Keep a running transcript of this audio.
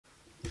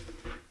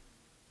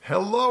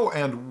Hello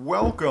and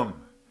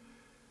welcome.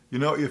 You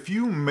know, if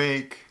you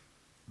make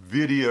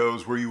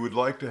videos where you would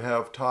like to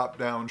have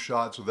top-down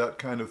shots or that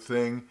kind of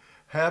thing,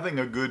 having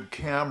a good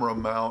camera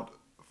mount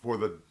for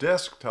the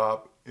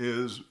desktop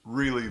is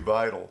really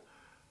vital.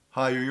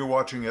 Hi, you're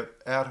watching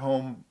At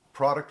Home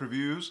Product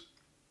Reviews.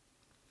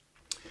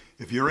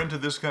 If you're into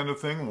this kind of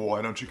thing, well,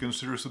 why don't you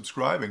consider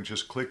subscribing?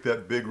 Just click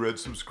that big red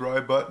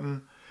subscribe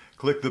button,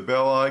 click the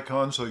bell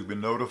icon so you'll be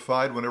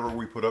notified whenever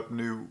we put up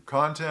new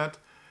content.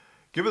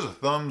 Give us a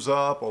thumbs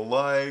up, a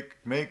like,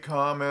 make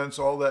comments,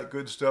 all that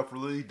good stuff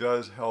really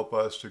does help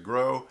us to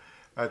grow.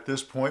 At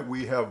this point,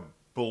 we have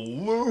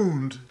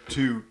ballooned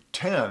to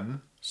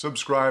 10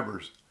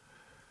 subscribers.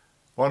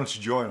 Why don't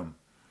you join them?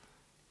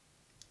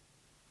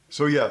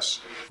 So yes,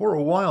 for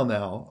a while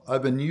now,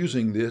 I've been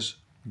using this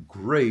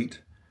great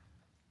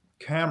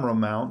camera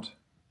mount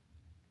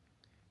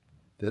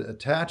that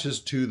attaches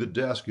to the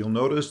desk. You'll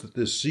notice that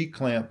this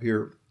C-clamp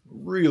here,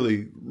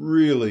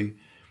 really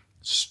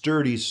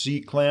sturdy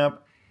C-clamp,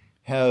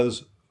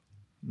 has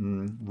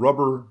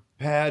rubber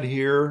pad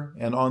here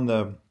and on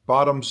the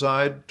bottom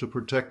side to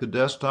protect the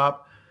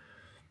desktop.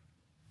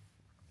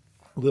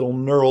 A little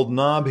knurled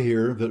knob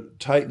here that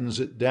tightens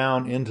it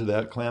down into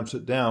that, clamps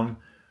it down.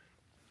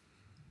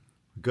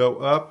 Go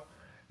up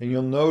and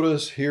you'll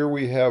notice here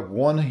we have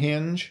one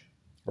hinge,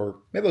 or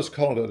maybe let's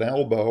call it an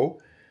elbow,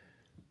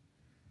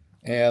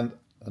 and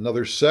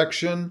another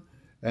section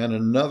and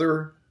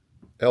another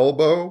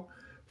elbow.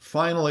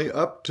 Finally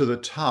up to the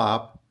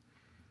top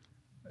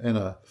and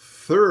a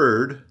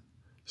third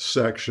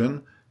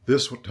section,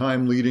 this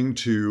time leading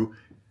to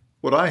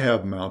what I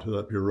have mounted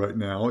up here right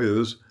now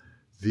is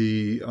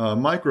the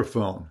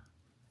microphone.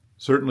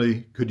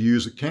 Certainly could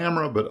use a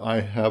camera, but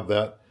I have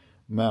that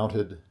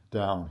mounted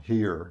down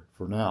here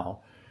for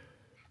now.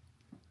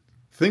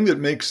 Thing that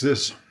makes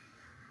this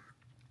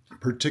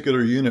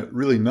particular unit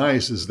really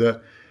nice is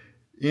that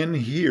in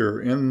here,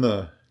 in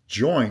the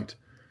joint,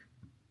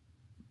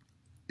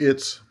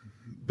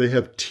 they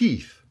have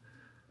teeth.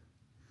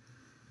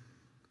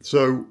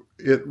 So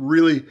it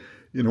really,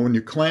 when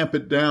you clamp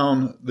it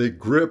down, they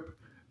grip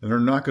and they're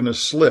not going to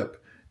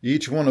slip.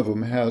 Each one of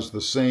them has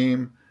the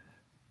same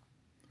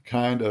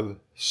kind of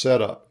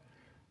setup.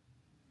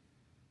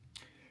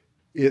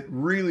 It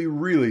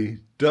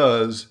really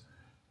does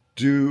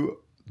do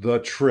the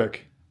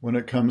trick when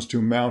it comes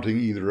to mounting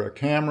either a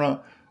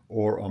camera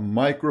or a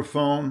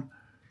microphone.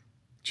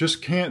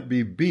 Just can't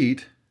be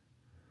beat.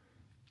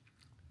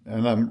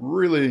 And I'm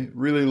really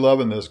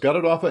loving this. Got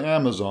it off of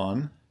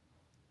Amazon.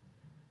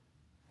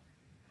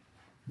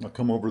 I'll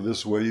come over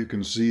this way. You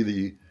can see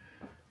the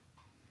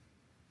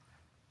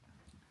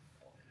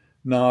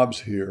knobs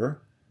here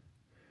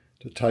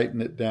to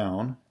tighten it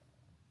down.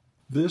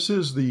 This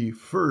is the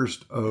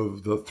first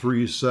of the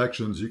three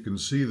sections. You can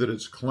see that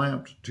it's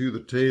clamped to the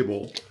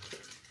table.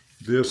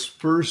 This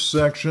first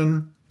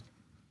section,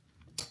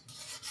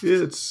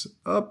 it's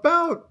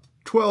about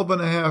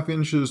 12.5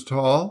 inches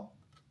tall.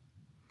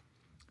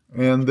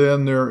 And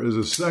then there is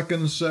a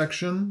second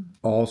section,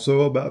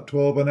 also about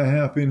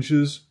 12.5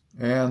 inches.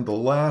 And the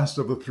last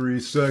of the three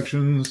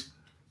sections,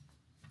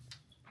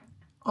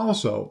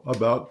 also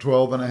about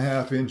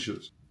 12.5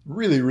 inches.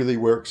 Really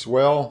works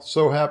well.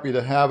 So happy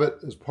to have it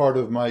as part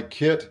of my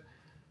kit.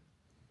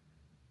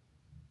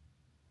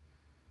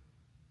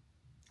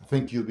 I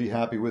think you'll be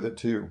happy with it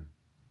too.